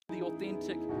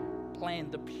authentic plan,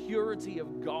 the purity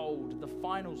of gold, the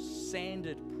final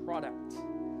sanded product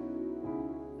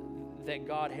that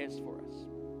God has for us.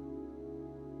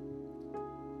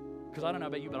 Because I don't know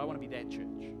about you, but I want to be that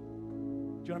church. Do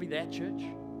you want to be that church?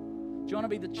 Do you want to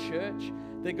be the church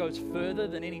that goes further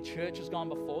than any church has gone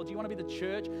before? Do you want to be the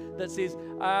church that says,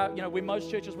 when most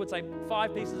churches would say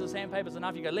 5 pieces of sandpaper is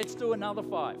enough, you go, let's do another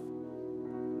 5.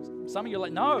 Some of you are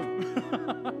like, no,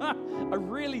 I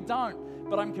really don't.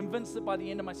 But I'm convinced that by the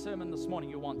end of my sermon this morning,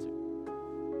 you'll want to.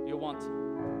 You'll want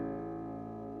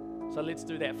to. So let's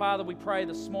do that. Father, we pray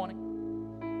this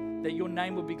morning that your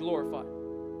name would be glorified.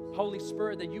 Holy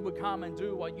Spirit, that you would come and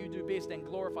do what you do best and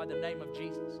glorify the name of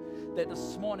Jesus. That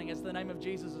this morning, as the name of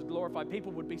Jesus is glorified,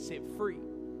 people would be set free.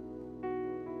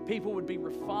 People would be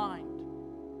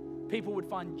refined. People would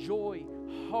find joy,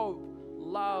 hope,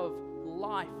 love,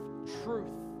 life,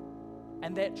 truth.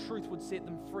 And that truth would set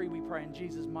them free, we pray in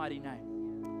Jesus' mighty name.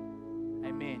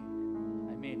 Amen.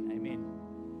 Amen. Amen.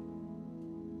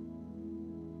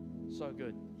 So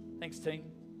good. Thanks, team.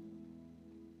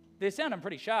 They're sounding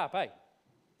pretty sharp, eh?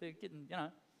 They're getting, it's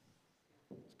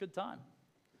a good time.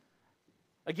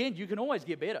 Again, you can always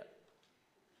get better.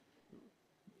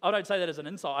 I don't say that as an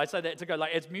insult. I say that to go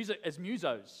like, as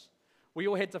musos, we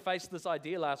all had to face this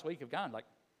idea last week of going like,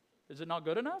 is it not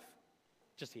good enough?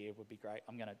 Just here would be great.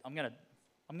 I'm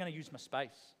gonna use my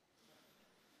space.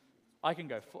 I can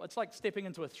go. It's like stepping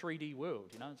into a 3D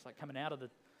world. It's like coming out of the.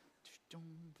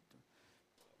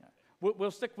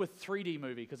 We'll stick with 3D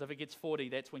movie because if it gets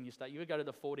 4D, that's when you start. You would go to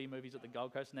the 4D movies at the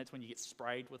Gold Coast, and that's when you get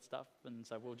sprayed with stuff. And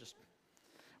so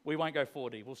we won't go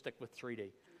 4D. We'll stick with 3D.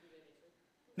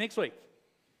 Next week.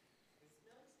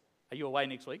 Are you away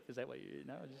next week? Is that what you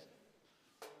know?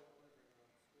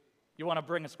 You want to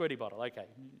bring a squirty bottle? Okay.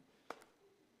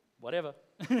 Whatever.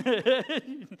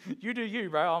 You do you,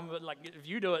 bro. I'm like, if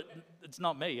you do it, it's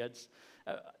not me. It's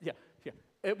yeah.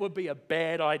 It would be a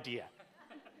bad idea.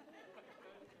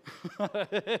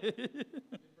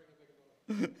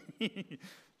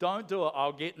 Don't do it.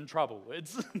 I'll get in trouble.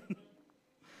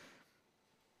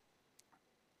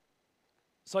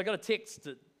 So I got a text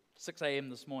at 6 a.m.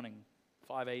 this morning,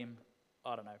 5 a.m.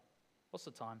 I don't know. What's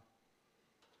the time?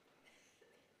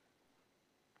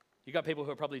 You got people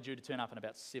who are probably due to turn up in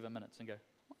about 7 minutes and go,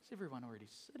 why is everyone already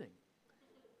sitting?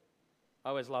 I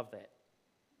always love that.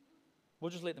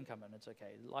 We'll just let them come in. It's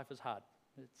okay. Life is hard.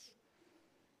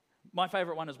 My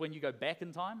favorite one is when you go back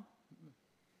in time.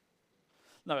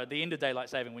 No, at the end of daylight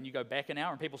saving, when you go back an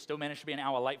hour and people still manage to be an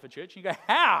hour late for church, and you go,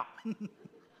 how?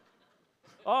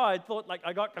 Oh, I thought,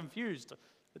 I got confused.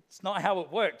 It's not how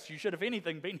it works. You should, if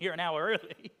anything, been here an hour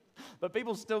early. But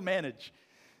people still manage.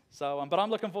 So, but I'm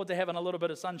looking forward to having a little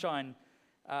bit of sunshine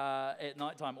at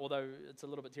nighttime, although it's a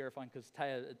little bit terrifying because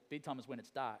bedtime is when it's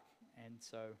dark. And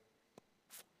so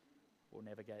we'll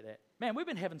navigate that. Man, we've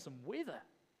been having some weather.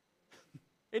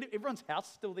 Everyone's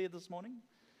house still there this morning?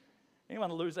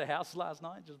 Anyone lose a house last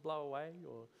night, just blow away?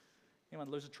 Or anyone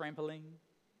lose a trampoline?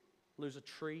 Lose a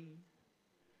tree?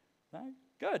 No?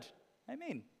 Good.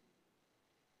 Amen.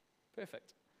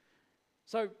 Perfect.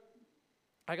 So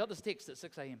I got this text at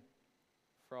 6 a.m.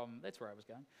 That's where I was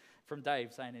going, from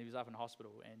Dave saying he was up in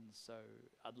hospital. And so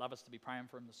I'd love us to be praying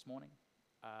for him this morning.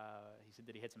 He said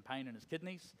that he had some pain in his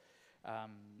kidneys,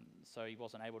 so he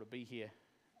wasn't able to be here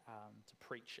to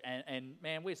preach. And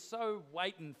man, we're so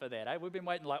waiting for that. Eh? We've been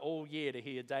waiting all year to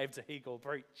hear Dave Tehiko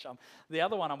preach. The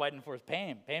other one I'm waiting for is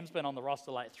Pam. Pam's been on the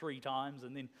roster 3 times,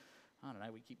 and then, I don't know,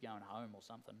 we keep going home or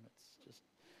something. It's just...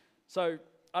 So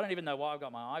I don't even know why I've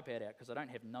got my iPad out, because I don't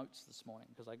have notes this morning,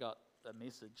 because I got a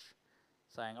message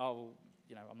saying,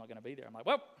 I'm not going to be there. I'm like,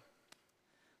 well,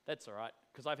 that's all right,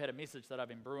 because I've had a message that I've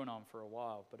been brewing on for a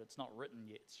while, but it's not written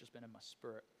yet. It's just been in my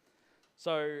spirit.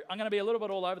 So I'm going to be a little bit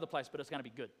all over the place, but it's going to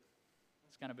be good.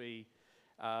 It's going to be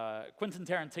Quentin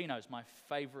Tarantino's my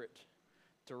favorite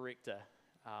director.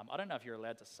 I don't know if you're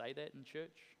allowed to say that in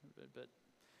church, but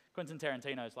Quentin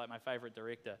Tarantino is my favorite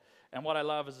director. And what I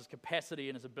love is his capacity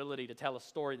and his ability to tell a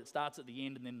story that starts at the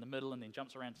end and then in the middle and then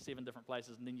jumps around to 7 different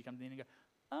places, and then you come to the end and go,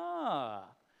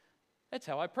 that's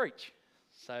how I preach.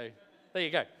 So there you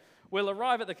go. We'll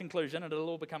arrive at the conclusion and it'll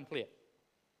all become clear.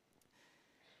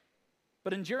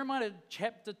 But in Jeremiah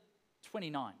chapter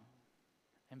 29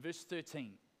 and verse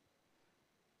 13,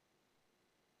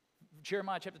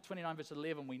 Jeremiah chapter 29 verse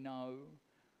 11, we know,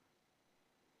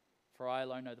 for I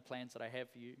alone know the plans that I have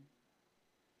for you.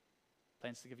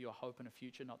 Plans to give you a hope and a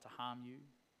future, not to harm you.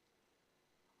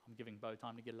 I'm giving Bo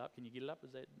time to get it up. Can you get it up?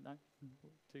 Is that, no?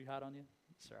 Too hard on you?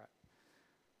 It's all right.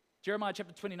 Jeremiah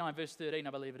chapter 29 verse 13, I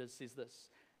believe it is, says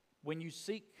this. When you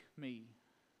seek me,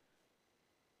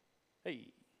 hey,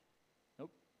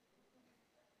 nope.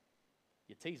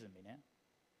 teasing me now.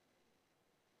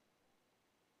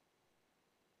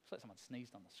 It's like someone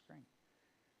sneezed on the screen.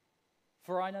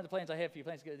 For I know the plans I have for you,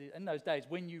 plans to go in those days.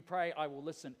 When you pray, I will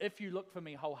listen. If you look for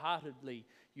me wholeheartedly,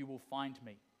 you will find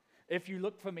me. If you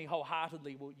look for me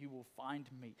wholeheartedly, you will find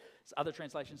me. So other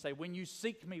translations say, when you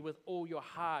seek me with all your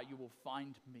heart, you will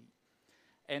find me.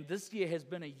 And this year has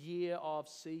been a year of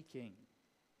seeking.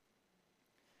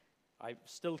 I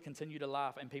still continue to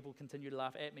laugh, and people continue to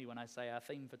laugh at me when I say our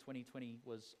theme for 2020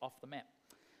 was off the map.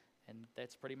 And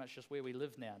that's pretty much just where we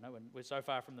live now. No, and we're so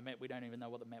far from the map, we don't even know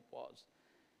what the map was.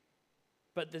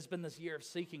 But there's been this year of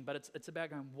seeking, but it's about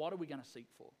going, what are we going to seek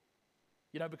for?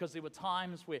 You know, because there were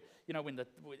times where, you know, when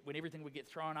everything would get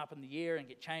thrown up in the air and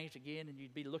get changed again, and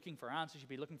you'd be looking for answers, you'd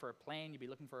be looking for a plan, you'd be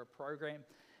looking for a program.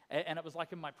 And it was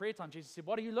like in my prayer time, Jesus said,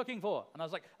 what are you looking for? And I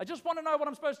was like, I just want to know what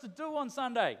I'm supposed to do on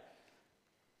Sunday.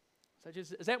 So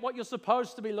Jesus, is that what you're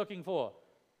supposed to be looking for?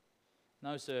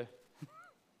 No, sir.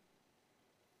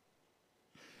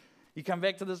 You come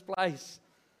back to this place.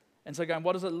 And so going,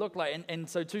 what does it look like? And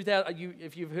so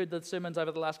if you've heard the sermons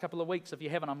over the last couple of weeks, if you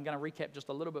haven't, I'm going to recap just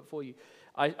a little bit for you.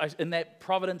 In that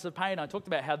providence of pain, I talked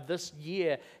about how this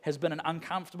year has been an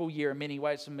uncomfortable year in many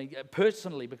ways for me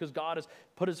personally, because God has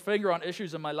put his finger on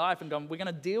issues in my life and gone, we're going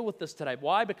to deal with this today.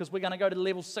 Why? Because we're going to go to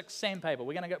level 6 sandpaper.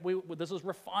 This is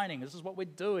refining. This is what we're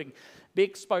doing.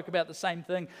 Beck spoke about the same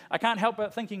thing. I can't help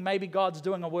but thinking maybe God's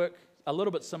doing a work a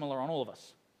little bit similar on all of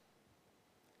us.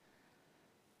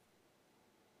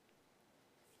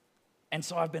 And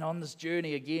so I've been on this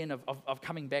journey again of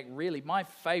coming back. Really, my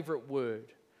favorite word,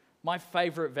 my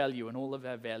favorite value in all of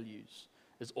our values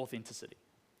is authenticity.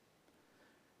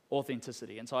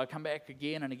 Authenticity. And so I come back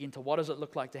again and again to what does it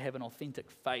look like to have an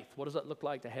authentic faith? What does it look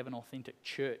like to have an authentic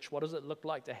church? What does it look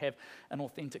like to have an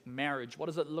authentic marriage? What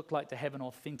does it look like to have an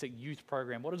authentic youth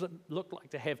program? What does it look like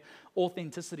to have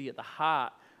authenticity at the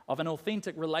heart of an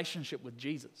authentic relationship with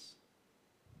Jesus?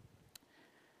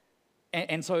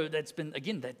 And so that's been,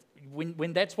 again, that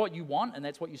when that's what you want and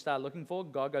that's what you start looking for,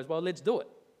 God goes, well, let's do it.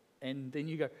 And then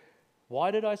you go,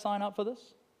 why did I sign up for this?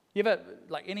 You ever,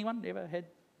 like anyone, ever had?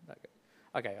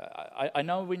 Okay, I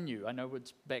know we're new. I know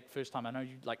it's back first time. I know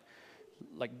you, like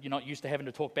you're not used to having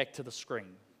to talk back to the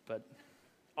screen. But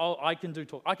I can do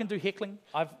talk. I can do heckling.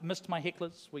 I've missed my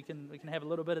hecklers. We can have a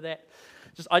little bit of that.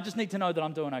 I just need to know that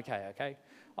I'm doing okay?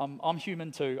 I'm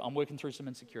human too. I'm working through some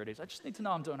insecurities. I just need to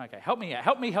know I'm doing okay. Help me out.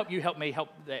 Help me, help you, help me, help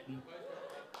that.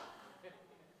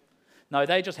 No,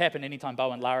 they just happen anytime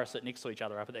Bo and Lara sit next to each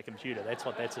other up at their computer. That's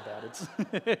what that's about.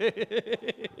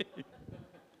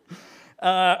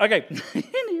 Okay.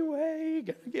 Anyway,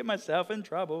 gonna get myself in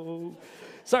trouble.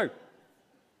 So,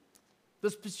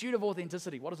 this pursuit of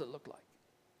authenticity, what does it look like?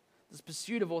 This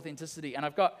pursuit of authenticity, and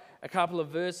I've got a couple of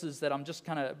verses that I'm just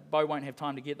kind of, Bo won't have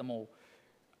time to get them all.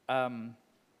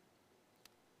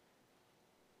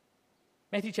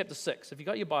 Matthew chapter 6. If you've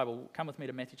got your Bible, come with me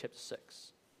to Matthew chapter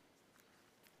 6.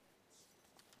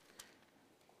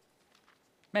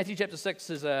 Matthew chapter 6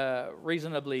 is a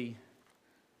reasonably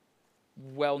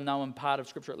well-known part of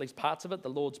Scripture, at least parts of it. The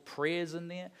Lord's Prayer's in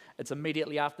there. It's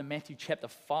immediately after Matthew chapter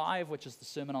 5, which is the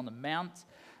Sermon on the Mount.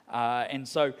 And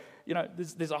so, you know,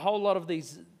 there's a whole lot of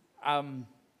these,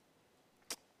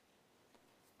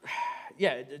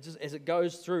 just as it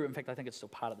goes through. In fact, I think it's still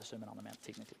part of the Sermon on the Mount,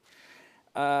 technically.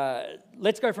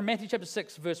 Let's go from Matthew chapter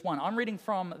 6, verse 1. I'm reading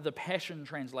from the Passion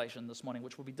Translation this morning,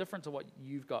 which will be different to what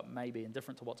you've got maybe and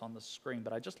different to what's on the screen,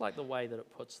 but I just like the way that it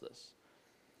puts this.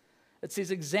 It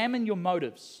says, examine your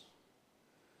motives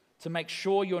to make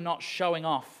sure you're not showing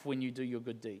off when you do your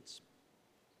good deeds,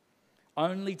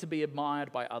 only to be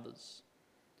admired by others.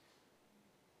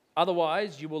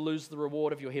 Otherwise, you will lose the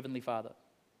reward of your heavenly Father.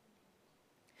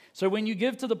 So when you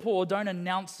give to the poor, don't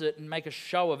announce it and make a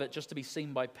show of it just to be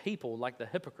seen by people like the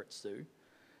hypocrites do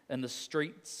in the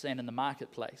streets and in the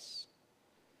marketplace.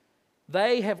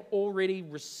 They have already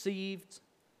received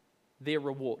their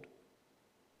reward.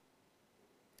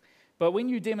 But when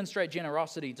you demonstrate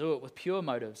generosity, do it with pure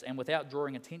motives and without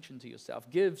drawing attention to yourself.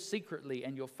 Give secretly,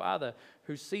 and your Father,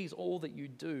 who sees all that you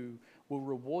do, will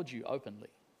reward you openly.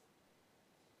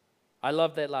 I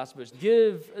love that last verse.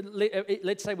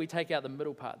 Let's say we take out the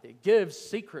middle part there. Give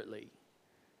secretly,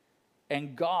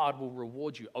 and God will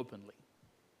reward you openly.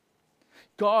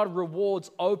 God rewards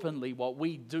openly what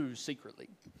we do secretly.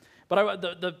 But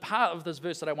the part of this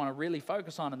verse that I want to really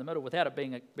focus on in the middle, without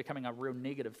it becoming a real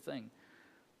negative thing,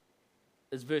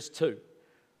 is verse 2.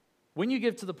 When you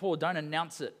give to the poor, don't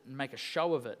announce it and make a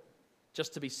show of it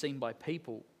just to be seen by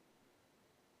people,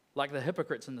 like the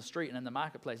hypocrites in the street and in the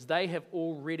marketplace. They have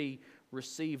already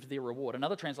received their reward.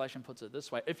 Another translation puts it this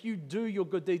way: if you do your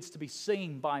good deeds to be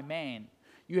seen by man,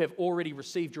 you have already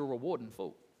received your reward in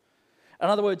full. In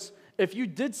other words, if you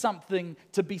did something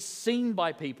to be seen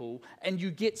by people and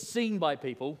you get seen by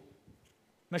people,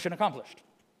 mission accomplished,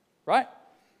 right?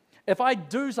 If I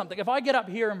do something, if I get up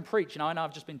here and preach, I know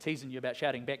I've just been teasing you about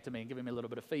shouting back to me and giving me a little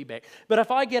bit of feedback, but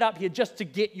if I get up here just to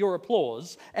get your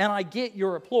applause, and I get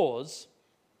your applause,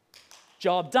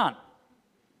 job done.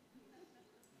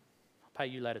 I'll pay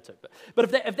you later too.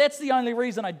 But if that's the only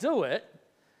reason I do it,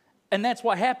 and that's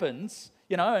what happens,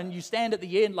 and you stand at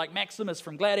the end like Maximus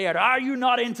from Gladiator, are you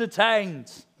not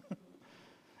entertained?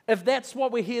 If that's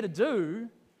what we're here to do,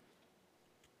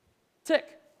 tick.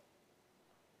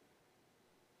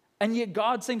 And yet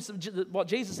what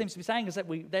Jesus seems to be saying is that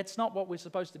that's not what we're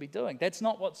supposed to be doing. That's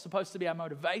not what's supposed to be our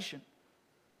motivation.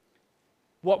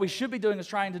 What we should be doing is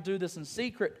trying to do this in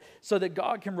secret so that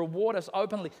God can reward us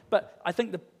openly. But I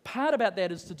think the part about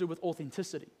that is to do with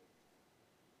authenticity.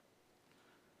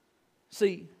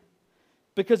 See,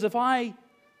 because if I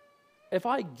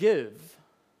give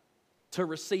to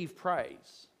receive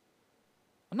praise,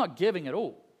 I'm not giving at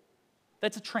all.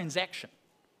 That's a transaction.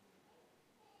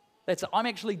 I'm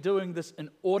actually doing this in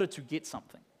order to get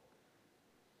something.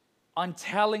 I'm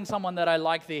telling someone that I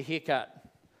like their haircut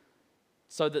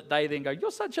so that they then go,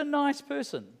 you're such a nice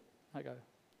person. I go,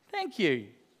 thank you.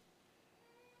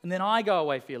 And then I go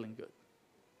away feeling good.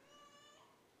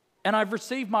 And I've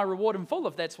received my reward in full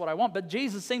if that's what I want. But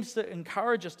Jesus seems to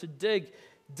encourage us to dig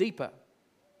deeper.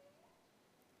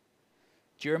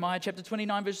 Jeremiah chapter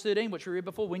 29 verse 13, which we read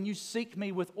before, when you seek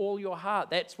me with all your heart,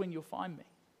 that's when you'll find me.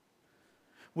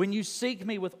 When you seek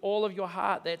me with all of your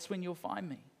heart, that's when you'll find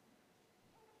me.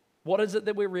 What is it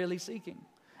that we're really seeking?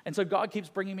 And so God keeps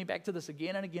bringing me back to this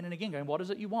again and again and again, going, what is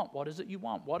it you want? What is it you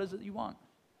want? What is it you want?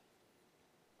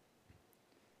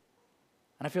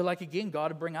 And I feel like, again,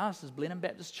 God would bring us as Blenheim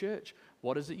Baptist Church,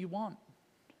 what is it you want?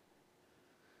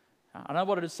 I know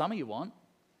what it is some of you want,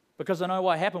 because I know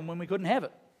what happened when we couldn't have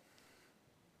it.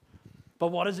 But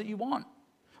what is it you want?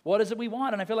 What is it we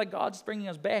want? And I feel like God's bringing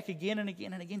us back again and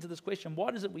again and again to this question,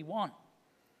 what is it we want?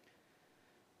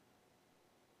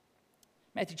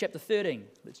 Matthew chapter 13.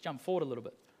 Let's jump forward a little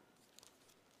bit.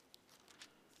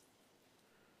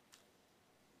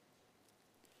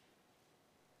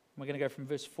 We're going to go from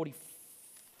verse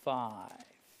 45, I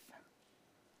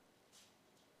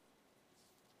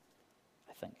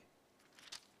think.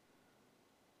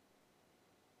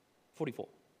 44.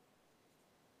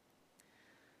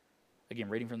 Again,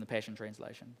 reading from the Passion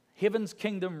Translation. Heaven's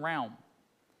kingdom realm,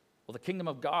 or the kingdom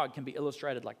of God, can be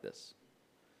illustrated like this.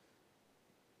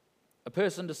 A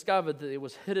person discovered that there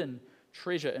was hidden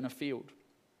treasure in a field.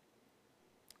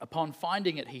 Upon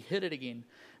finding it, he hid it again.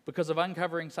 Because of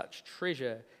uncovering such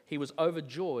treasure, he was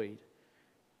overjoyed.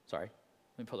 Sorry,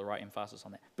 let me put the right emphasis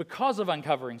on that. Because of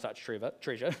uncovering such treasure,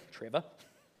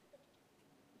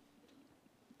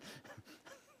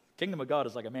 Kingdom of God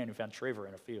is like a man who found treasure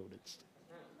in a field.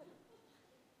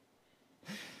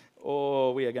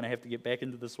 We are going to have to get back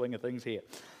into the swing of things here.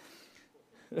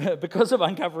 Because of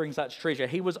uncovering such treasure,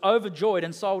 he was overjoyed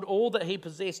and sold all that he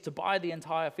possessed to buy the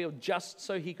entire field just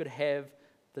so he could have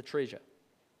the treasure.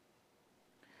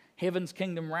 Heaven's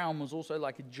kingdom realm was also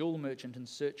like a jewel merchant in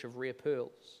search of rare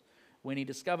pearls. When he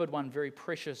discovered one very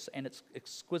precious and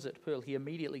exquisite pearl, he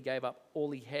immediately gave up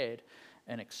all he had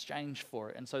in exchange for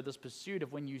it. And so this pursuit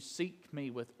of when you seek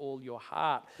me with all your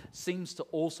heart seems to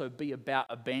also be about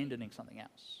abandoning something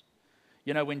else.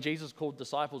 When Jesus called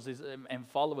disciples and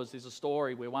followers, there's a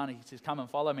story where he says, come and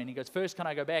follow me. And he goes, first, can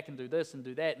I go back and do this and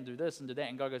do that and do this and do that?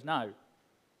 And God goes, no.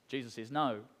 Jesus says,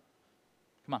 no.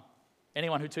 Come on.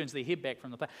 Anyone who turns their head back from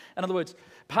the path. In other words,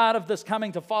 part of this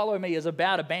coming to follow me is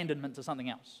about abandonment to something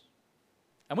else.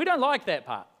 And we don't like that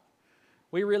part.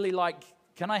 We really like,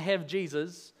 can I have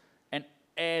Jesus and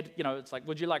add, it's like,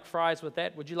 would you like fries with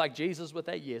that? Would you like Jesus with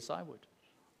that? Yes, I would.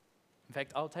 In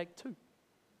fact, I'll take 2.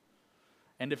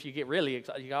 And if you get really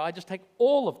excited, you go, I just take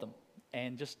all of them.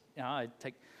 And just, I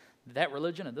take that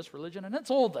religion and this religion, and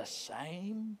it's all the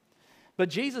same. But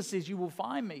Jesus says, you will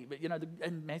find me. But,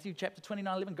 in Matthew chapter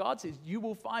 29:11, God says, you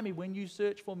will find me when you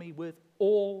search for me with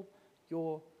all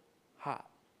your heart.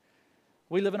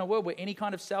 We live in a world where any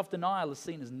kind of self-denial is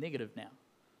seen as negative now.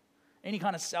 Any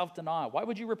kind of self-denial. Why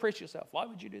would you repress yourself? Why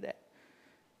would you do that?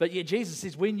 But yet Jesus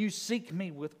says, when you seek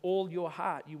me with all your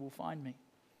heart, you will find me.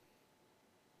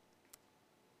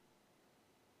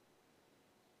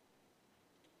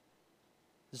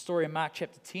 The story in Mark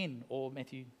chapter 10 or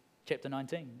Matthew chapter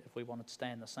 19, if we wanted to stay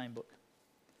in the same book.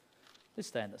 Let's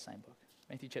stay in the same book.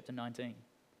 Matthew chapter 19,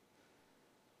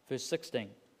 verse 16.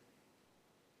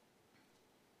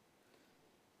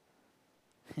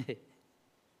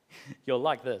 You'll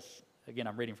like this, Again,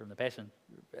 I'm reading from the Passion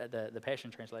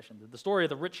Translation. The story of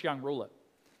the rich young ruler.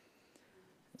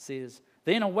 It says,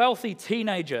 then a wealthy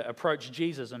teenager approached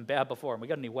Jesus and bowed before him. We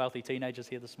got any wealthy teenagers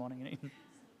here this morning?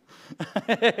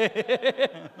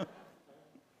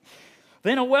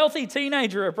 Then a wealthy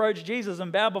teenager approached Jesus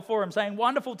and bowed before him, saying,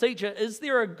 wonderful teacher, is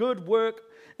there a good work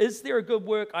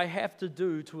I have to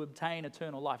do to obtain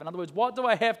eternal life? In other words, what do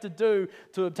I have to do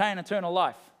to obtain eternal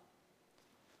life?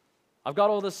 I've got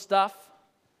all this stuff,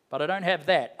 but I don't have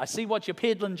that. I see what you're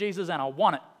peddling, Jesus, and I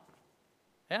want it.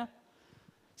 Yeah?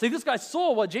 See, this guy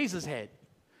saw what Jesus had.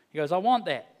 He goes, I want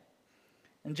that.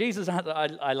 And Jesus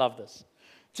answered, I love this.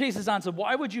 Jesus answered,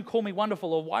 why would you call me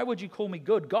wonderful, or why would you call me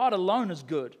good? God alone is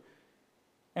good.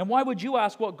 And why would you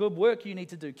ask what good work you need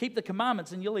to do? Keep the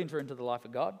commandments and you'll enter into the life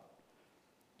of God.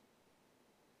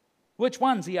 Which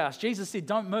ones, he asked. Jesus said,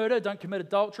 don't murder, don't commit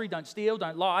adultery, don't steal,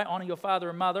 don't lie, honor your father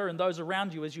and mother and those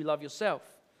around you as you love yourself.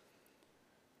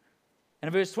 And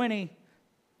in verse 20,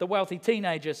 the wealthy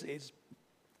teenager says,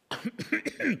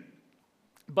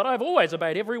 but I've always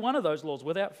obeyed every one of those laws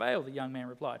without fail, the young man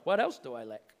replied. What else do I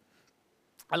lack?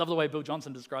 I love the way Bill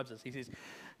Johnson describes this. He says,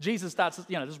 Jesus starts,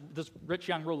 this rich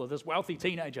young ruler, this wealthy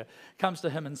teenager comes to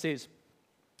him and says,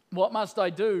 what must I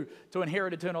do to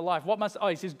inherit eternal life?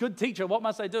 He says, good teacher, what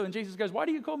must I do? And Jesus goes, why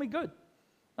do you call me good?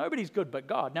 Nobody's good but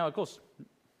God. Now, of course,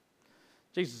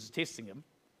 Jesus is testing him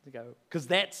to go, because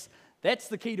that's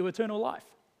the key to eternal life,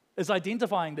 is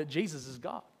identifying that Jesus is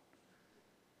God.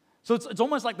 So it's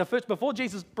almost like before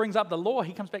Jesus brings up the law,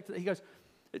 he goes,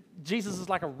 Jesus is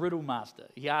like a riddle master.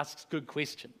 He asks good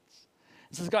questions.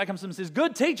 So this guy comes to him and says,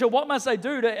 good teacher, what must I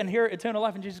do to inherit eternal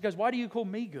life? And Jesus goes, why do you call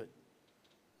me good?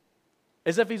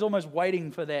 As if he's almost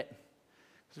waiting for that.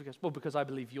 So he goes, well, because I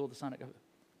believe you're the Son of God.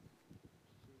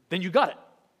 Then you got it.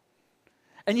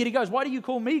 And yet he goes, why do you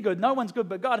call me good? No one's good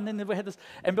but God. And then we had this,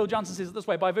 and Bill Johnson says it this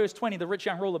way, by verse 20, the rich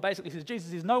young ruler basically says,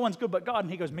 Jesus says, no one's good but God.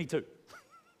 And he goes, me too.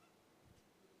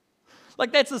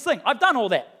 Like, that's the thing. I've done all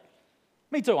that.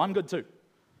 Me too. I'm good too.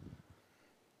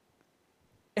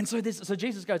 And so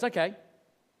Jesus goes, okay,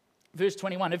 verse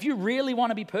 21, if you really want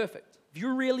to be perfect, if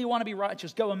you really want to be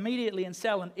righteous, go immediately and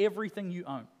sell everything you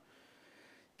own.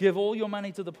 Give all your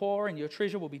money to the poor and your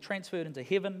treasure will be transferred into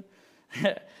heaven.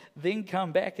 Then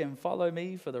come back and follow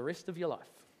me for the rest of your life.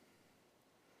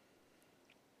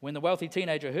 When the wealthy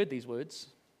teenager heard these words,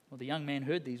 or the young man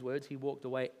heard these words, he walked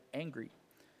away angry,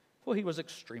 for he was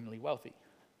extremely wealthy.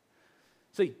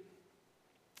 See,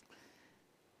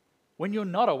 when you're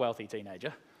not a wealthy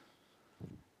teenager,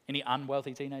 any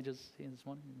unwealthy teenagers here this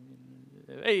morning?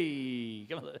 Hey,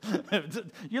 come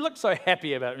on. You look so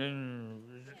happy about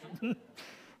it.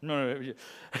 No.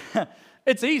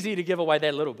 It's easy to give away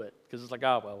that little bit because it's like,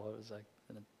 oh, well, it was like.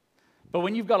 But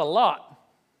when you've got a lot,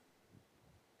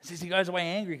 it says he goes away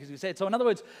angry because he said. So in other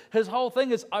words, his whole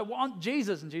thing is, I want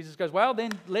Jesus. And Jesus goes, well,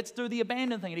 then let's do the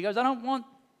abandon thing. And he goes, I don't want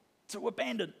to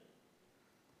abandon.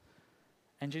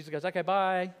 And Jesus goes, okay,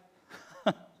 bye.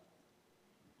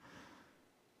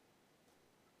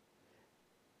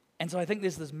 And so I think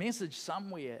there's this message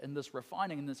somewhere in this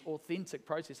refining, in this authentic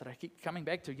process that I keep coming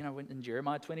back to, in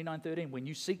Jeremiah 29:13, when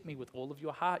you seek me with all of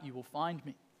your heart, you will find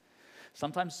me.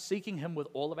 Sometimes seeking him with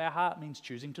all of our heart means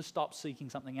choosing to stop seeking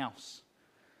something else.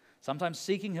 Sometimes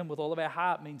seeking him with all of our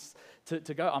heart means to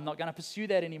go, I'm not going to pursue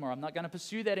that anymore. I'm not going to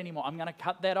pursue that anymore. I'm going to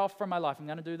cut that off from my life. I'm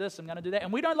going to do this. I'm going to do that.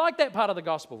 And we don't like that part of the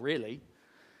gospel, really.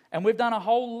 And we've done a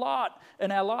whole lot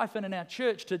in our life and in our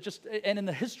church and in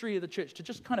the history of the church to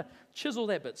just kind of chisel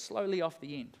that bit slowly off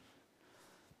the end.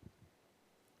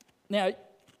 Now,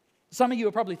 some of you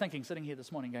are probably thinking, sitting here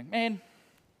this morning going, man,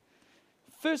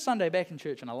 first Sunday back in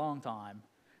church in a long time,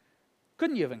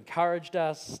 couldn't you have encouraged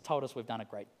us, told us we've done a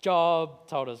great job,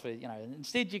 told us,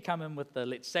 instead you come in with the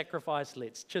let's sacrifice,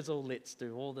 let's chisel, let's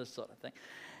do all this sort of thing.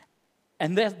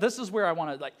 And this is where I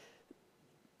want to,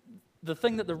 the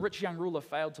thing that the rich young ruler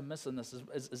failed to miss in this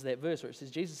is that verse where it says,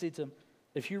 Jesus said to him,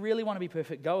 if you really want to be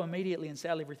perfect, go immediately and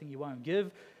sell everything you own.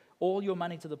 Give all your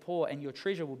money to the poor and your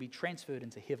treasure will be transferred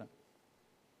into heaven.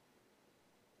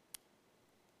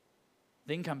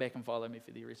 Then come back and follow me for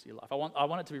the rest of your life. I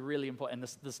want it to be really important.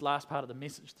 And this last part of the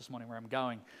message this morning where I'm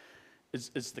going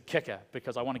is the kicker,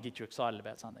 because I want to get you excited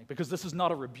about something. Because this is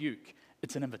not a rebuke,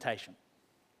 it's an invitation.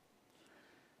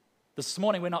 This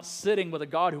morning, we're not sitting with a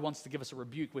God who wants to give us a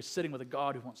rebuke. We're sitting with a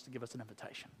God who wants to give us an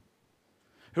invitation,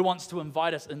 who wants to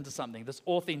invite us into something, this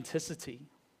authenticity.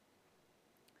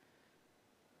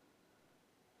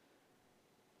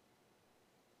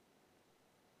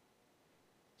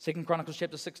 Second Chronicles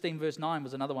chapter 16, verse 9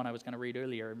 was another one I was going to read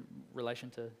earlier in relation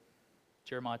to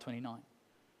Jeremiah 29.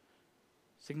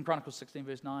 Second Chronicles 16,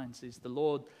 verse 9 says, the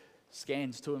Lord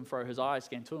scans to and fro, his eyes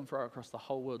scan to and fro across the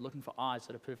whole world, looking for eyes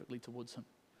that are perfectly towards him.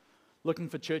 Looking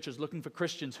for churches, looking for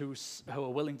Christians who are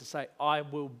willing to say, I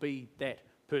will be that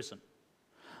person.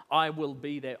 I will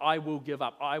be that. I will give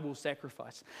up. I will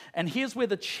sacrifice. And here's where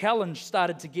the challenge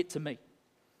started to get to me.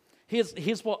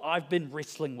 Here's what I've been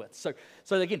wrestling with. So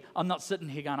again, I'm not sitting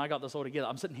here going, I got this all together.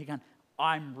 I'm sitting here going,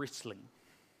 I'm wrestling.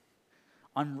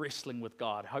 I'm wrestling with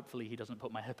God. Hopefully he doesn't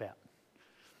put my hip out.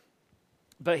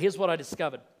 But here's what I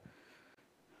discovered.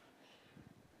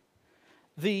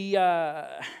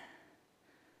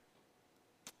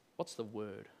 What's the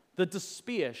word? The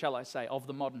despair, shall I say, of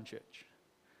the modern church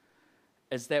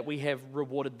is that we have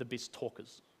rewarded the best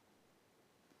talkers.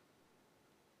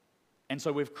 And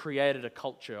so we've created a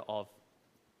culture of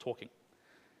talking.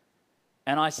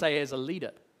 And I say as a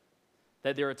leader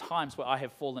that there are times where I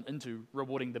have fallen into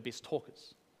rewarding the best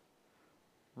talkers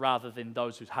rather than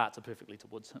those whose hearts are perfectly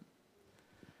towards him.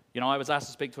 You know, I was asked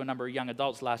to speak to a number of young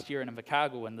adults last year in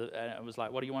Invercargill, and it was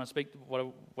like, what do you want to speak? What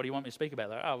do you want me to speak about?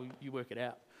 They're like, oh, you work it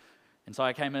out. And so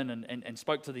I came in and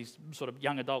spoke to these sort of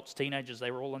young adults, teenagers. They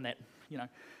were all in that,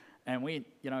 and we,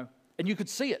 and you could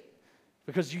see it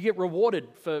because you get rewarded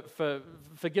for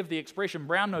forgive the expression,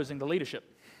 brown-nosing the leadership.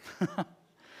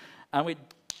 And we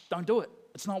don't do it.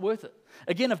 It's not worth it.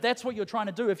 Again, if that's what you're trying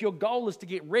to do, if your goal is to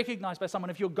get recognized by someone,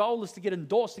 if your goal is to get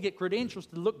endorsed, to get credentials,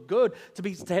 to look good,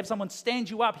 to have someone stand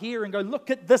you up here and go, look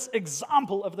at this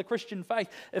example of the Christian faith,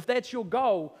 if that's your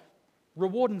goal,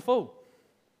 reward in full.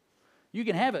 You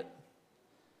can have it.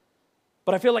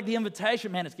 But I feel like the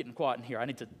invitation, man, it's getting quiet in here. I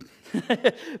need to.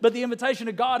 But the invitation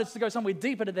of God is to go somewhere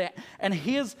deeper to that. And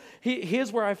here's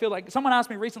where I feel like, someone asked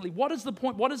me recently, what is the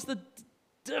point, what is the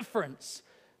difference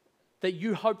that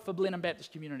you hope for Blenheim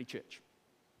Baptist Community Church?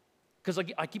 Because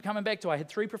I keep coming back to, I had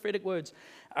 3 prophetic words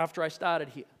after I started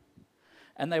here.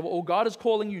 And they were all, God is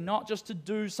calling you not just to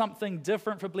do something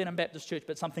different for Blenheim Baptist Church,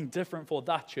 but something different for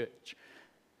the church.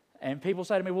 And people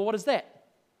say to me, well, what is that?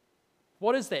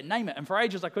 What is that? Name it. And for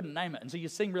ages I couldn't name it. And so you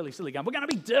seem really silly going, we're going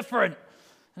to be different.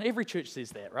 And every church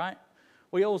says that, right?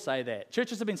 We all say that.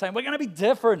 Churches have been saying, we're going to be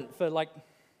different for like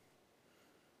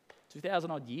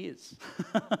 2,000 odd years.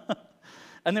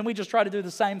 And then we just try to do the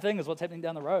same thing as what's happening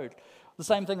down the road. The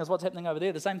same thing as what's happening over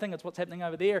there. The same thing as what's happening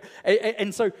over there.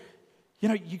 And so,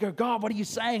 you go, God, what are you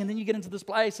saying? And then you get into this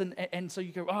place, and so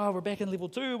you go, oh, we're back in level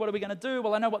 2. What are we going to do?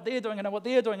 Well, I know what they're doing. I know what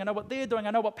they're doing. I know what they're doing.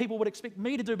 I know what people would expect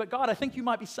me to do. But God, I think you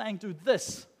might be saying, do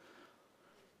this.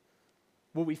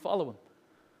 Will we follow him?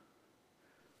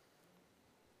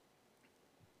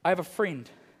 I have a friend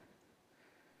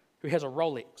who has a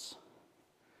Rolex.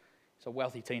 He's a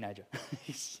wealthy teenager.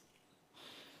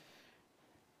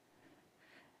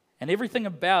 And everything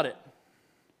about it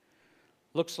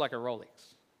looks like a Rolex.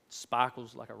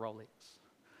 Sparkles like a Rolex.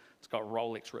 It's got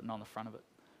Rolex written on the front of it.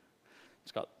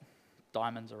 It's got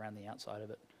diamonds around the outside of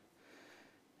it.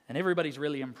 And everybody's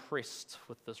really impressed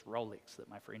with this Rolex that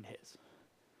my friend has.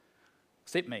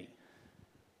 Except me.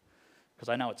 Because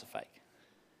I know it's a fake.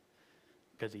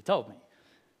 Because he told me.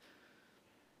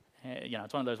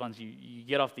 It's one of those ones you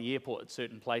get off the airport at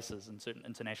certain places and certain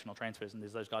international transfers, and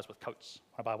there's those guys with coats.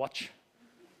 Want to buy a watch?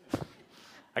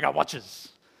 I got watches.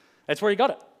 That's where he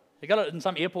got it. He got it in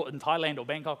some airport in Thailand or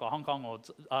Bangkok or Hong Kong or,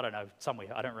 I don't know, somewhere.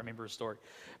 I don't remember his story.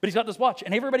 But he's got this watch,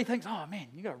 and everybody thinks, oh, man,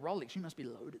 you got a Rolex. You must be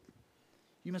loaded.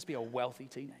 You must be a wealthy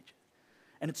teenager.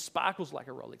 And it sparkles like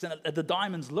a Rolex. And the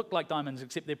diamonds look like diamonds,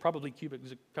 except they're probably cubic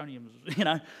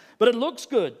zirconiums, But it looks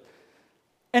good.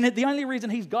 And the only reason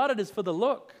he's got it is for the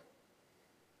look.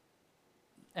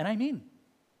 And amen.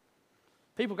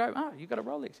 People go, oh, you got a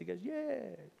Rolex? He goes, yeah.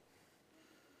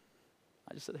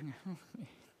 I just sit there and go,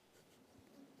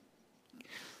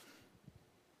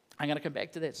 I'm going to come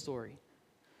back to that story.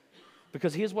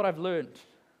 Because here's what I've learned.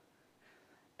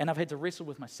 And I've had to wrestle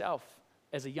with myself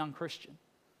as a young Christian.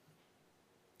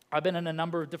 I've been in a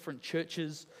number of different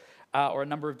churches or a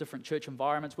number of different church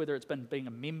environments, whether it's been being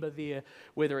a member there,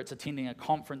 whether it's attending a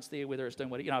conference there, whether it's doing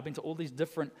what, I've been to all these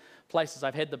different places.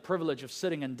 I've had the privilege of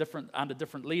sitting in under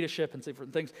different leadership and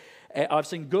different things. I've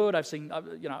seen good, I've seen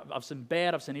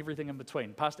bad, I've seen everything in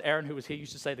between. Pastor Aaron, who was here,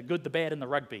 used to say the good, the bad, and the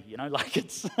rugby,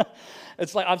 it's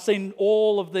like I've seen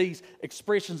all of these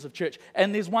expressions of church.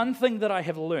 And there's one thing that I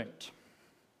have learnt,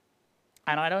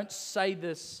 and I don't say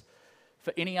this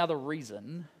for any other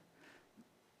reason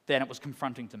than it was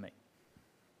confronting to me.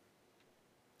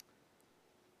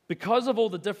 Because of all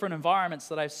the different environments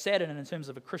that I've sat in terms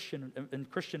of Christian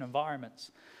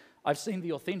environments, I've seen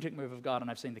the authentic move of God and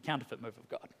I've seen the counterfeit move of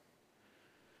God.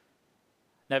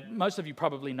 Now, most of you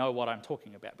probably know what I'm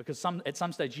talking about because at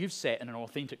some stage you've sat in an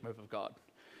authentic move of God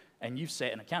and you've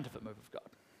sat in a counterfeit move of God.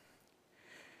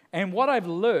 And what I've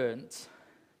learned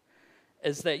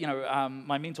is that,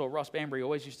 my mentor, Ross Bambury,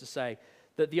 always used to say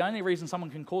that the only reason someone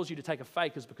can cause you to take a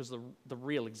fake is because the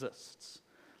real exists.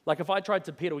 Like if I tried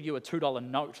to peddle you a $2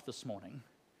 note this morning,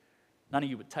 none of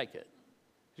you would take it.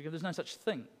 You go, there's no such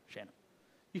thing, Shannon.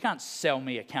 You can't sell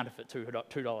me a counterfeit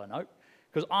 $2 note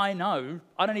because I know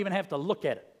I don't even have to look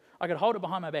at it. I could hold it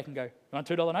behind my back and go, you want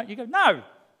a $2 note? You go, no,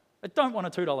 I don't want a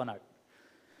 $2 note.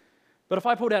 But if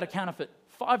I pulled out a counterfeit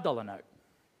 $5 note,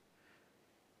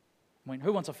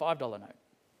 who wants a $5 note?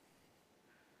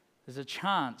 There's a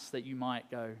chance that you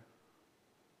might go,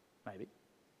 maybe.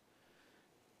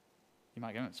 You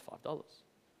might go, it's $5.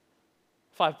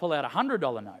 If I pull out a $100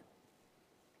 note,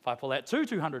 if I pull out two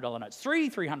 $200 notes, three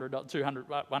 $300,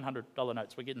 $200, $100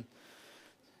 notes, we're getting...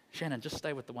 Shannon, just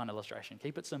stay with the one illustration.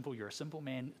 Keep it simple. You're a simple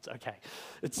man. It's okay.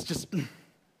 It's just...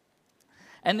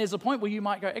 And there's a point where you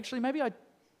might go, actually, maybe I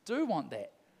do want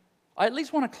that. I at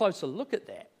least want a closer look at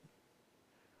that.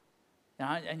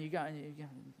 And you go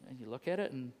and you look at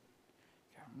it and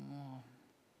go,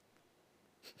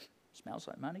 smells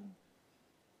like money.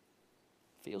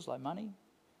 Feels like money.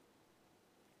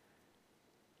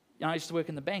 I used to work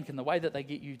in the bank, and the way that they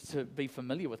get you to be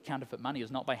familiar with counterfeit money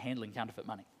is not by handling counterfeit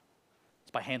money.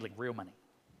 It's by handling real money.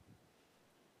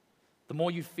 The more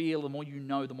you feel, the more you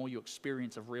know, the more you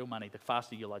experience of real money, the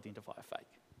faster you'll identify a fake.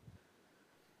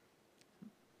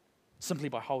 Simply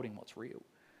by holding what's real.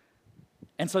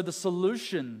 And so the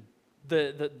solution,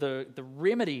 the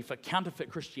remedy for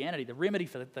counterfeit Christianity, the remedy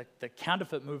for the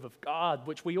counterfeit move of God,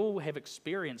 which we all have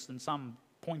experienced in some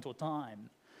point or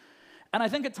time. And I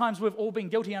think at times we've all been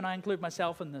guilty, and I include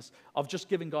myself in this, of just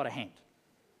giving God a hand.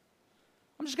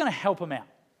 I'm just going to help him out.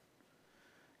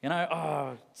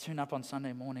 Tune up on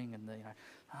Sunday morning and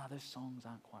those songs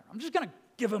aren't quite right. I'm just going to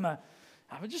give him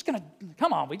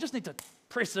come on, we just need to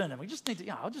press in and we just need to,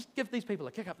 I'll just give these people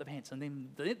a kick up the pants and then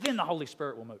the Holy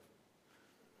Spirit will move.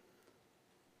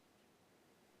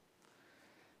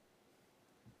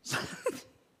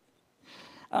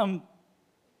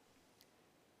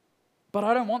 But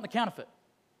I don't want the counterfeit.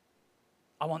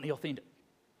 I want the authentic.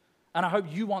 And I hope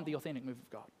you want the authentic move of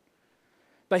God.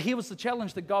 But here was the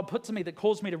challenge that God put to me that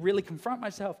caused me to really confront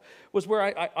myself, was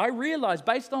where I realized,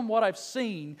 based on what I've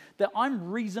seen, that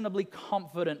I'm reasonably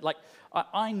confident. Like,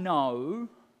 I know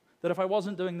that if I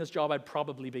wasn't doing this job, I'd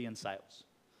probably be in sales.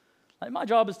 Like, my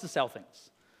job is to sell things.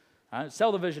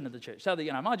 Sell the vision of the church.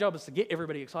 My job is to get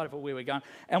everybody excited for where we're going.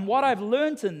 And what I've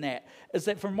learned in that is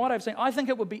that from what I've seen, I think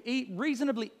it would be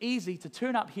reasonably easy to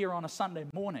turn up here on a Sunday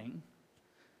morning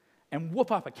and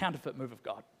whoop up a counterfeit move of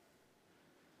God.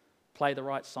 Play the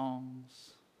right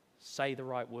songs, say the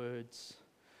right words,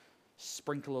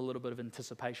 sprinkle a little bit of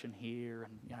anticipation here,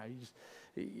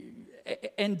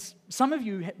 and some of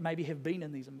you maybe have been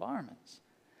in these environments.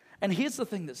 And here's the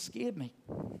thing that scared me.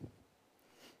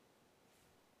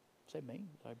 Is that me?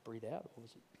 Did I breathe out, or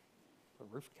was it a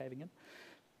roof caving in?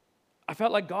 I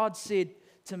felt like God said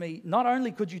to me, not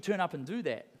only could you turn up and do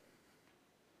that,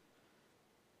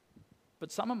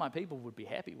 but some of my people would be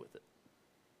happy with it.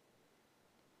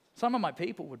 Some of my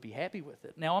people would be happy with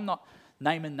it. Now, I'm not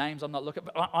naming names. I'm not looking.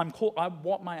 But I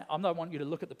don't want you to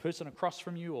look at the person across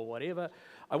from you or whatever.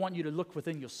 I want you to look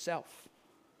within yourself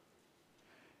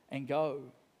and go.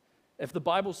 If the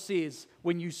Bible says,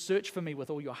 when you search for me with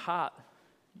all your heart,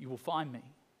 you will find me.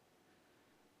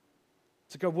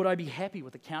 To go, would I be happy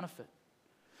with a counterfeit?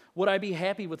 Would I be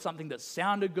happy with something that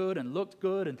sounded good and looked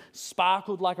good and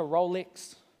sparkled like a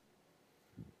Rolex?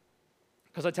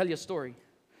 Because I tell you a story.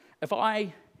 If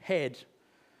I had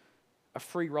a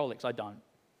free Rolex, I don't.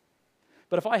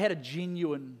 But if I had a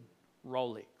genuine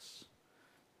Rolex,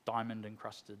 diamond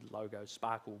encrusted logo,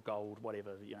 sparkle, gold,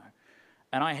 whatever,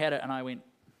 and I had it and I went,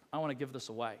 I want to give this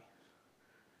away.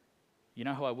 You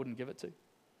know who I wouldn't give it to?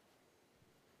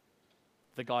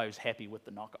 The guy who's happy with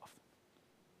the knockoff.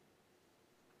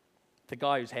 The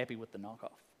guy who's happy with the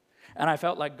knockoff. And I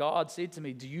felt like God said to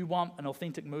me, do you want an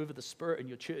authentic move of the Spirit in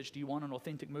your church? Do you want an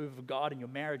authentic move of God in your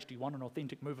marriage? Do you want an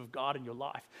authentic move of God in your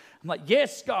life? I'm like,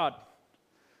 yes, God.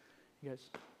 He goes,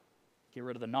 get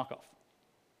rid of the knockoff.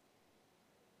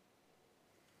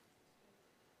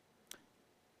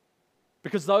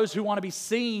 Because those who want to be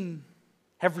seen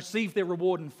have received their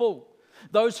reward in full.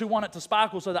 Those who want it to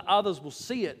sparkle so that others will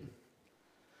see it.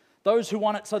 Those who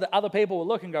want it so that other people will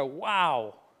look and go,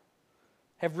 wow,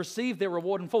 have received their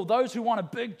reward in full. Those who want a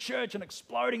big church, an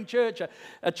exploding church,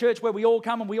 a church where we all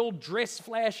come and we all dress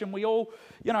flash and we all,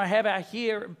 have our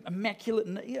hair immaculate.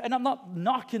 And I'm not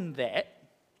knocking that.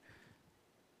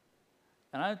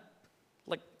 And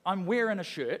I'm wearing a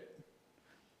shirt,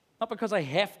 not because I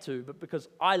have to, but because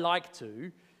I like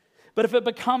to. But if it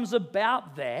becomes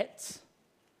about that,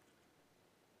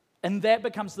 And that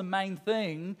becomes the main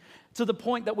thing, to the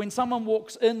point that when someone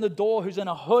walks in the door who's in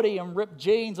a hoodie and ripped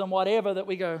jeans and whatever, that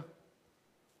we go,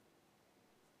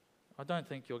 I don't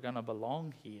think you're going to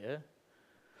belong here.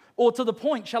 Or to the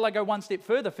point, shall I go one step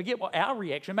further? Forget what our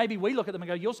reaction. Maybe we look at them and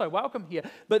go, you're so welcome here.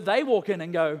 But they walk in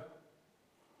and go,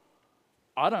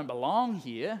 I don't belong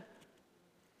here.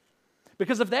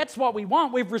 Because if that's what we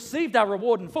want, we've received our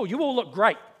reward in full. You all look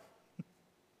great.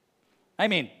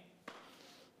 Amen.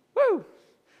 Woo!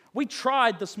 We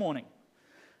tried this morning.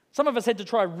 Some of us had to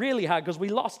try really hard because we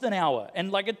lost an hour.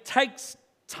 And it takes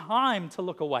time to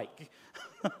look awake.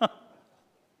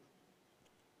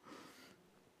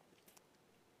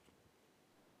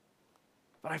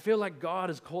 But I feel like God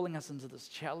is calling us into this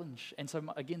challenge. And so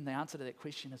again, the answer to that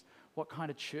question is, what kind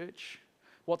of church?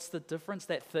 What's the difference?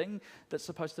 That thing that's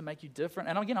supposed to make you different.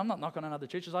 And again, I'm not knocking on other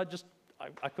churches. I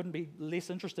couldn't be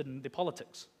less interested in their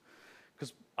politics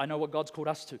because I know what God's called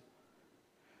us to.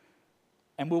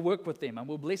 And we'll work with them, and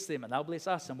we'll bless them, and they'll bless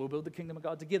us, and we'll build the kingdom of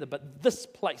God together. But this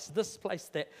place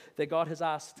that God has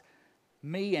asked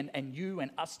me and you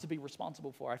and us to be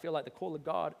responsible for, I feel like the call of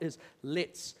God is,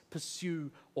 let's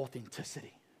pursue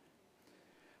authenticity.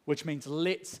 Which means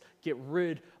let's get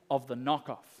rid of the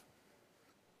knockoff.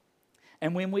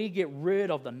 And when we get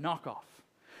rid of the knockoff,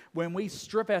 when we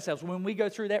strip ourselves, when we go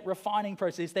through that refining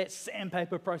process, that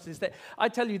sandpaper process, that I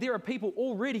tell you, there are people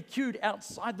already queued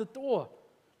outside the door.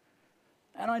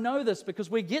 And I know this because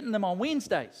we're getting them on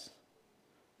Wednesdays.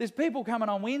 There's people coming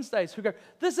on Wednesdays who go,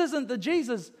 this isn't the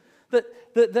Jesus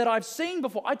that I've seen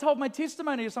before. I told my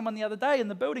testimony to someone the other day in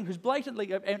the building who's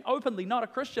blatantly and openly not a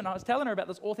Christian. I was telling her about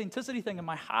this authenticity thing in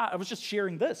my heart. I was just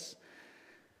sharing this.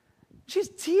 She has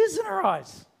tears in her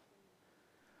eyes.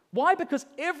 Why? Because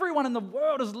everyone in the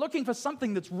world is looking for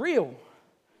something that's real.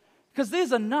 Because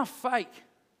there's enough fake.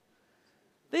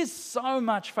 There's so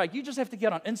much fake. You just have to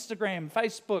get on Instagram,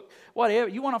 Facebook, whatever.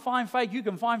 You want to find fake, you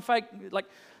can find fake.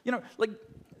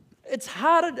 It's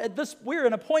harder at this, we're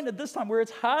in a point at this time where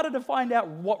it's harder to find out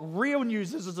what real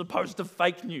news is as opposed to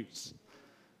fake news.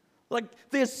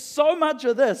 There's so much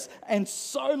of this and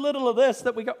so little of this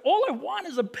that we go, all I want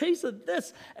is a piece of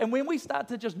this. And when we start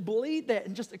to just bleed that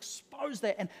and just expose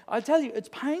that, and I tell you, it's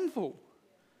painful.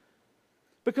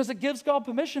 Because it gives God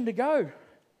permission to go.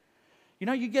 You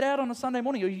know, you get out on a Sunday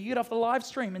morning or you get off the live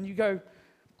stream and you go,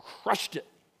 crushed it.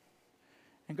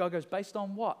 And God goes, based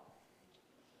on what?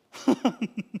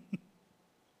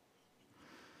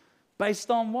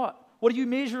 Based on what? What are you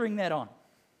measuring that on?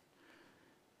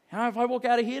 If I walk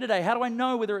out of here today, how do I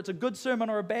know whether it's a good sermon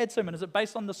or a bad sermon? Is it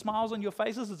based on the smiles on your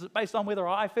faces? Is it based on whether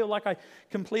I feel like I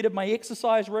completed my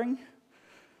exercise ring?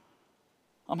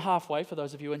 I'm halfway, for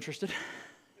those of you interested.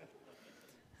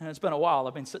 And it's been a while.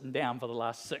 I've been sitting down for the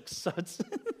last 6. So it's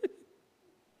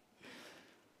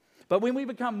But when we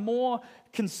become more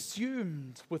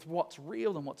consumed with what's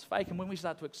real and what's fake, and when we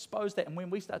start to expose that, and when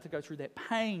we start to go through that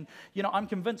pain, I'm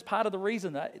convinced part of the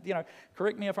reason that,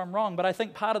 correct me if I'm wrong, but I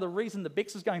think part of the reason that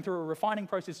Bex is going through a refining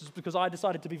process is because I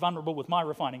decided to be vulnerable with my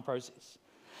refining process.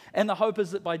 And the hope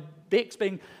is that by Bex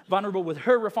being vulnerable with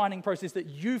her refining process, that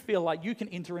you feel like you can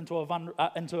enter into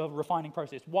a refining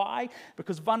process. Why?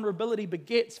 Because vulnerability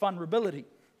begets vulnerability.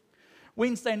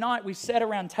 Wednesday night, we sat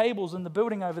around tables in the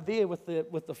building over there with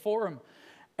the forum,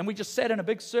 and we just sat in a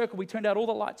big circle. We turned out all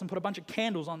the lights and put a bunch of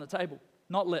candles on the table,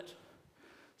 not lit.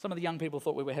 Some of the young people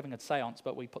thought we were having a seance,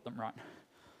 but we put them right.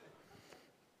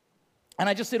 And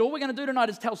I just said, all we're going to do tonight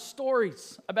is tell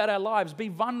stories about our lives, be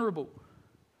vulnerable.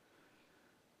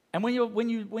 And when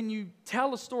you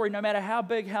tell a story, no matter how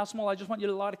big, how small, I just want you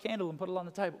to light a candle and put it on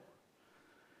the table.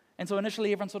 And so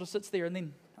initially everyone sort of sits there, and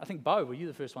then I think, Bo, were you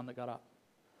the first one that got up?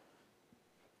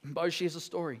 And Bo shares a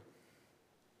story.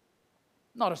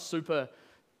 Not a super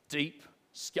deep,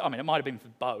 it might have been for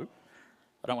Bo.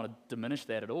 I don't want to diminish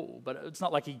that at all, but it's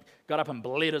not like he got up and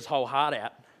bled his whole heart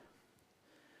out.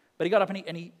 But he got up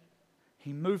and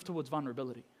he moved towards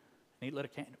vulnerability, and he lit a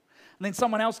candle. And then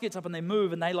someone else gets up and they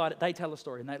move and they tell a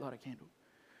story and they light a candle.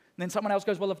 And then someone else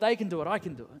goes, well, if they can do it, I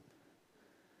can do it.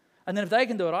 And then if they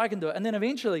can do it, I can do it. And then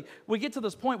eventually we get to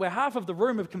this point where half of the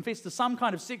room have confessed to some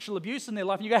kind of sexual abuse in their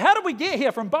life. And you go, how did we get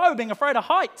here from Bo being afraid of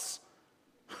heights?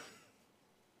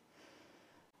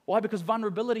 Why? Because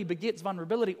vulnerability begets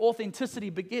vulnerability.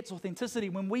 Authenticity begets authenticity.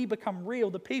 When we become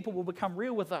real, the people will become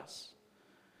real with us.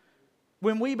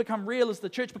 When we become real as the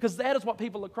church, because that is what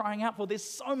people are crying out for. There's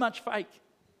so much fake.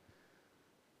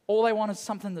 All they want is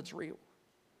something that's real.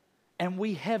 And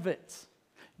we have it.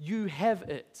 You have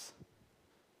it.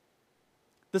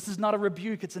 This is not a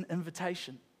rebuke, it's an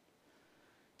invitation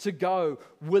to go,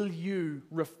 will you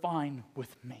refine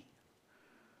with me?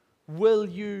 Will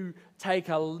you take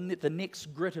the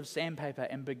next grit of sandpaper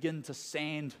and begin to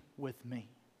sand with me?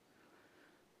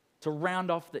 To round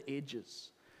off the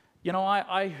edges. You know,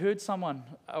 I heard someone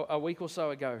a week or so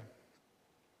ago,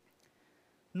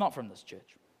 not from this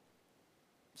church,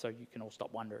 so you can all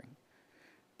stop wondering,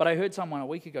 but I heard someone a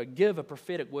week ago give a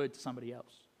prophetic word to somebody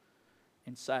else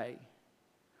and say,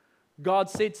 God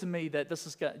said to me that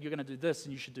you're going to do this,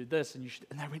 and you should do this, and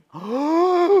they went,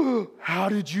 oh, how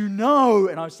did you know?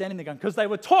 And I was standing there going, because they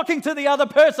were talking to the other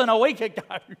person a week ago.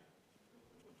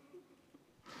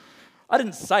 I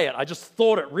didn't say it, I just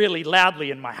thought it really loudly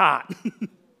in my heart.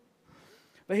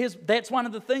 But that's one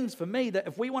of the things for me, that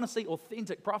if we want to see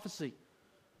authentic prophecy,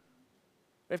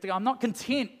 we have to go, I'm not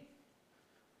content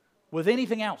with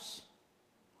anything else.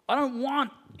 I don't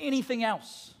want anything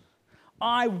else.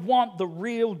 I want the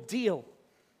real deal.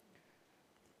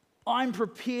 I'm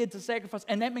prepared to sacrifice.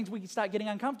 And that means we start getting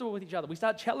uncomfortable with each other. We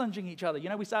start challenging each other. You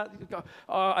know, we start,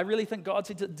 I really think God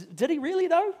said, did he really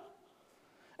though?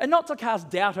 And not to cast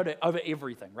doubt over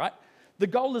everything, right? The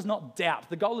goal is not doubt.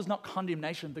 The goal is not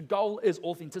condemnation. The goal is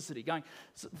authenticity.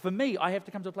 For me, I have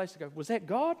to come to a place to go, was that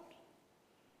God?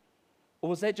 Or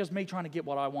was that just me trying to get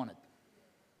what I wanted?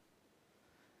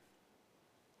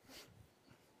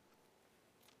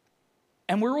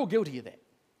 And we're all guilty of that.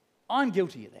 I'm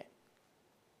guilty of that.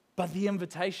 But the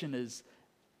invitation is,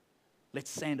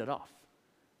 let's sand it off.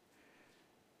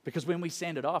 Because when we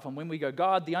sand it off and when we go,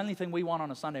 God, the only thing we want on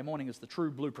a Sunday morning is the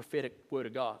true blue prophetic word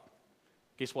of God,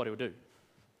 guess what he'll do?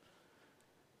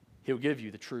 He'll give you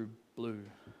the true blue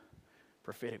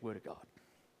prophetic word of God.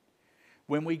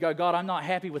 When we go, God, I'm not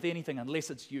happy with anything unless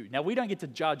it's you. Now, we don't get to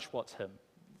judge what's him.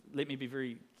 Let me be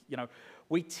very,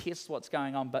 we test what's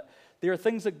going on, but there are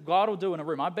things that God will do in a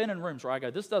room. I've been in rooms where I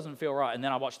go, this doesn't feel right, and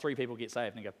then I watch 3 people get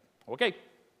saved, and I go, okay.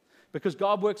 Because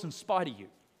God works in spite of you,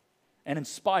 and in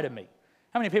spite of me.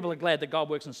 How many people are glad that God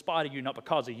works in spite of you, not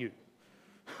because of you?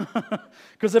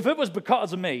 Because if it was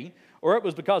because of me, or it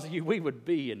was because of you, we would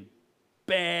be in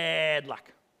bad luck,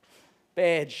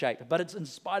 bad shape. But it's in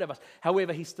spite of us.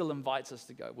 However, he still invites us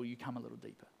to go, will you come a little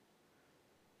deeper?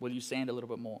 Will you sand a little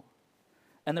bit more?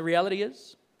 And the reality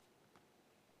is,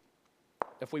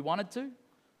 if we wanted to,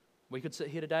 we could sit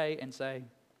here today and say,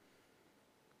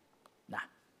 nah,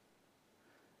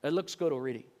 it looks good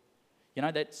already. You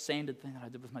know that sanded thing that I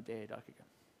did with my dad,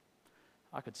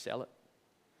 I could sell it.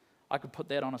 I could put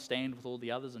that on a stand with all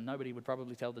the others and nobody would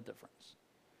probably tell the difference.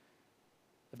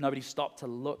 If nobody stopped to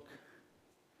look,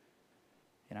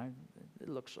 it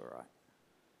looks all right.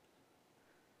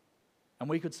 And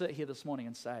we could sit here this morning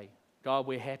and say, God,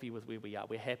 we're happy with where we are.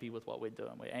 We're happy with what we're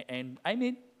doing. And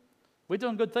amen. We're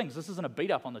doing good things. This isn't a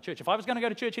beat up on the church. If I was going to go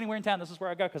to church anywhere in town, this is where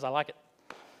I go because I like it.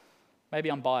 Maybe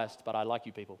I'm biased, but I like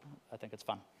you people. I think it's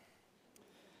fun.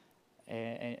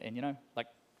 And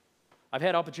I've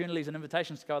had opportunities and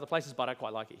invitations to go other places, but I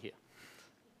quite like it here.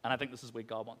 And I think this is where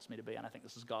God wants me to be, and I think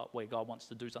this is where God wants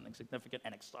to do something significant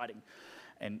and exciting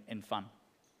and fun.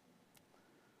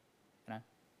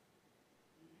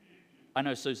 I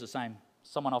know Sue's the same.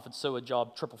 Someone offered Sue a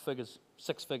job, triple figures,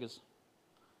 6 figures.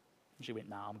 And she went,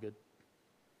 nah, I'm good.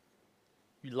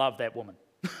 You love that woman.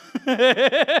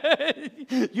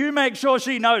 You make sure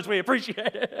she knows we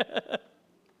appreciate it.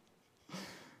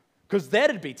 Because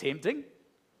that'd be tempting.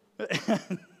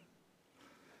 It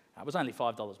was only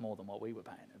 $5 more than what we were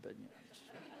paying her, but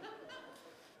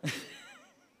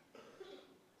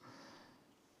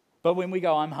But when we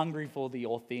go, I'm hungry for the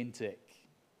authentic,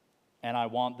 and I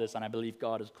want this, and I believe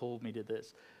God has called me to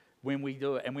this. When we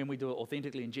do it, and when we do it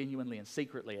authentically and genuinely and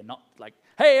secretly, and not like,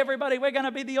 hey, everybody, we're going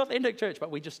to be the authentic church,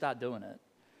 but we just start doing it,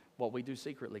 what we do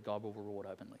secretly, God will reward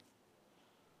openly.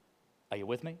 Are you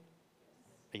with me?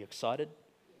 Are you excited?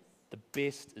 The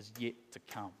best is yet to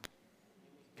come.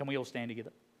 Can we all stand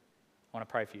together? I want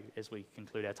to pray for you as we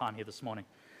conclude our time here this morning.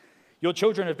 Your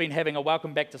children have been having a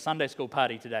welcome back to Sunday school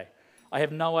party today. I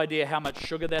have no idea how much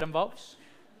sugar that involves.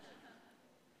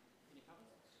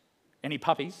 Any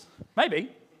puppies?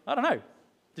 Maybe. I don't know.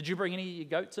 Did you bring any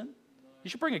goats in? You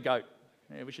should bring a goat.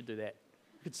 Yeah, we should do that.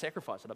 We could sacrifice it.